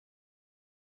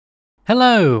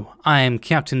Hello, I'm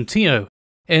Captain Tio.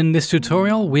 In this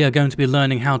tutorial, we are going to be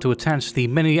learning how to attach the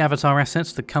many avatar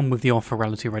assets that come with your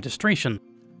Furality registration.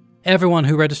 Everyone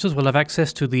who registers will have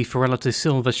access to the Furality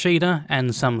Sylva shader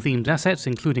and some themed assets,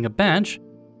 including a badge,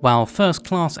 while first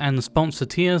class and sponsor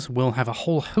tiers will have a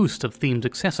whole host of themed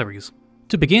accessories.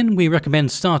 To begin, we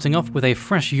recommend starting off with a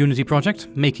fresh Unity project,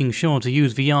 making sure to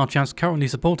use VRChat's currently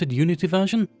supported Unity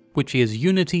version, which is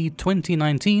Unity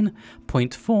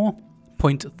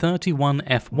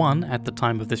 2019.4.31F1 at the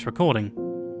time of this recording.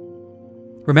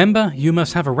 Remember, you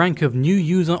must have a rank of new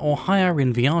user or higher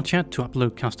in VRChat to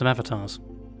upload custom avatars.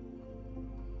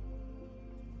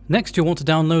 Next, you'll want to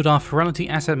download our Furality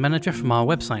Asset Manager from our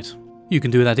website. You can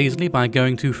do that easily by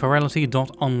going to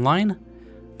furality.online,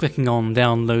 clicking on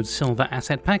Download Sylva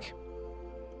Asset Pack,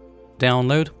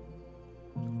 Download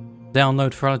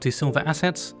Furality Sylva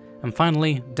Assets, and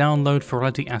finally, download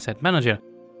Furality Asset Manager.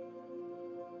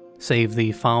 Save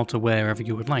the file to wherever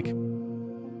you would like.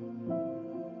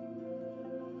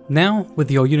 Now,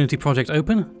 with your Unity project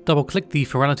open, double-click the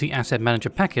Furality Asset Manager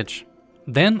package.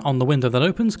 Then, on the window that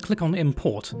opens, click on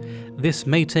Import. This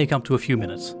may take up to a few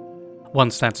minutes.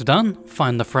 Once that's done,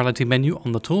 find the Furality menu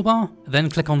on the toolbar, then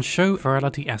click on Show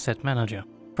Furality Asset Manager.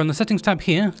 From the Settings tab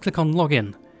here, click on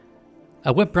Login.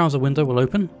 A web browser window will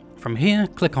open. From here,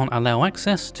 click on Allow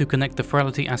Access to connect the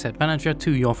Furality Asset Manager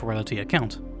to your Furality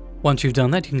account. Once you've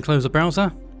done that, you can close the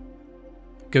browser,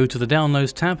 go to the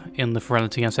Downloads tab in the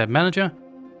Furality Asset Manager,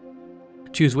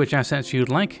 choose which assets you'd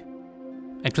like,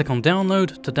 and click on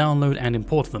Download to download and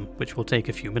import them, which will take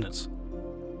a few minutes.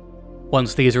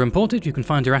 Once these are imported, you can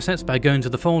find your assets by going to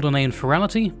the folder named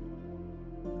Furality,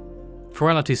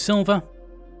 Furality Sylva,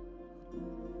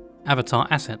 Avatar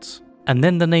Assets, and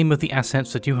then the name of the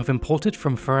assets that you have imported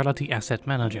from Furality Asset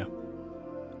Manager.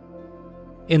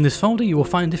 In this folder, you will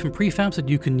find different prefabs that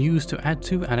you can use to add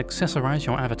to and accessorize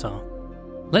your avatar.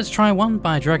 Let's try one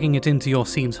by dragging it into your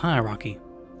scene's hierarchy.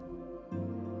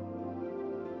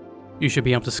 You should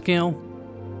be able to scale,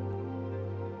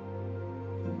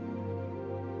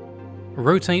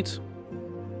 rotate,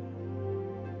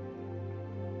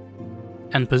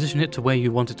 and position it to where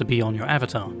you want it to be on your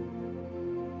avatar.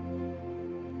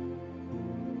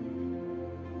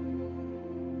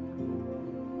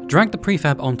 Drag the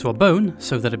prefab onto a bone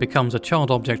so that it becomes a child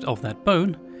object of that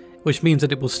bone, which means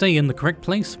that it will stay in the correct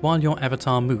place while your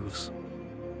avatar moves.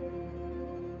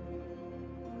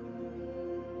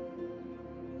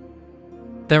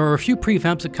 There are a few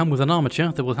prefabs that come with an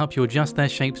armature that will help you adjust their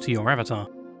shapes to your avatar.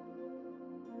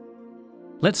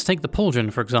 Let's take the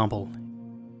pauldron for example.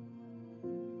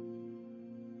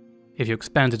 If you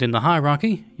expand it in the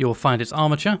hierarchy, you'll find its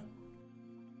armature,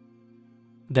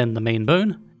 then the main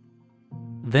bone,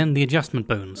 then the adjustment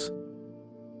bones.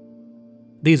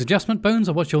 These adjustment bones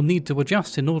are what you'll need to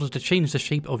adjust in order to change the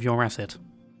shape of your asset.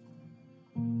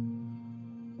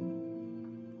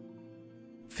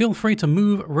 Feel free to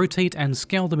move, rotate, and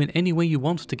scale them in any way you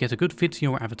want to get a good fit to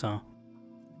your avatar.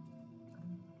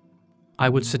 I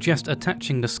would suggest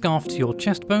attaching the scarf to your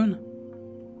chest bone,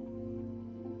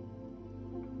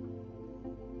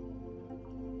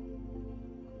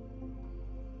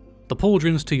 the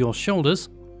pauldrons to your shoulders,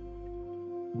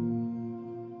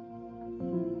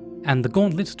 and the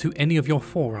gauntlet to any of your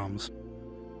forearms.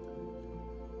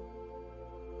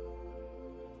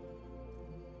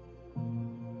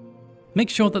 Make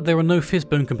sure that there are no fist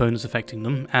bone components affecting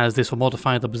them, as this will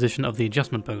modify the position of the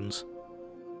adjustment bones.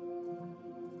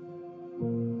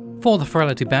 For the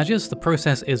Furality badges, the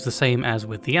process is the same as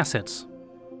with the assets.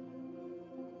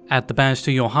 Add the badge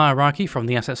to your hierarchy from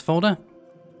the assets folder,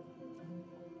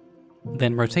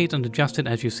 then rotate and adjust it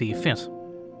as you see fit.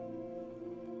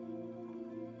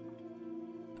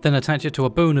 Then attach it to a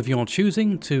bone of your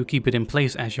choosing to keep it in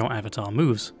place as your avatar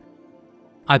moves.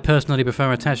 I personally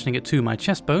prefer attaching it to my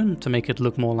chest bone to make it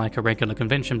look more like a regular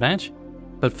convention badge,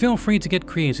 but feel free to get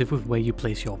creative with where you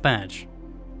place your badge.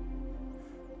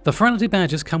 The Furality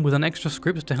badges come with an extra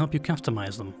script to help you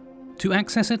customize them. To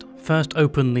access it, first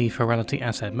open the Furality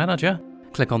Asset Manager,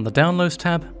 click on the Downloads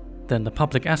tab, then the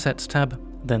Public Assets tab,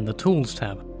 then the Tools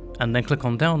tab, and then click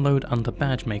on Download under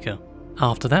Badge Maker.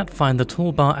 After that, find the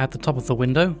toolbar at the top of the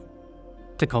window,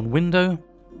 click on Window,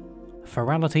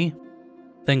 Furality,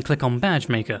 then click on Badge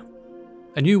Maker.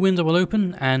 A new window will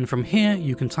open, and from here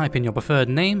you can type in your preferred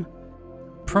name,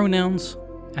 pronouns,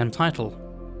 and title.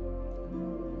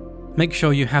 Make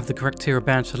sure you have the correct tier of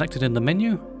badge selected in the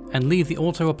menu, and leave the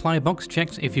Auto Apply box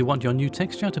checked if you want your new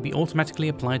texture to be automatically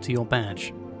applied to your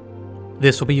badge.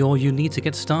 This will be all you need to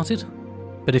get started,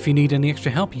 but if you need any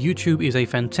extra help, YouTube is a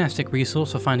fantastic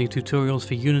resource for finding tutorials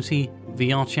for Unity,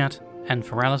 VRChat, and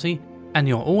Furality, And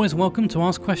you're always welcome to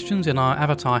ask questions in our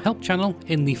avatar help channel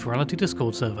in the Furality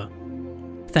Discord server.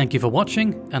 Thank you for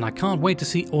watching, and I can't wait to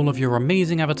see all of your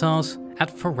amazing avatars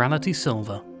at Furality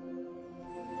Sylva.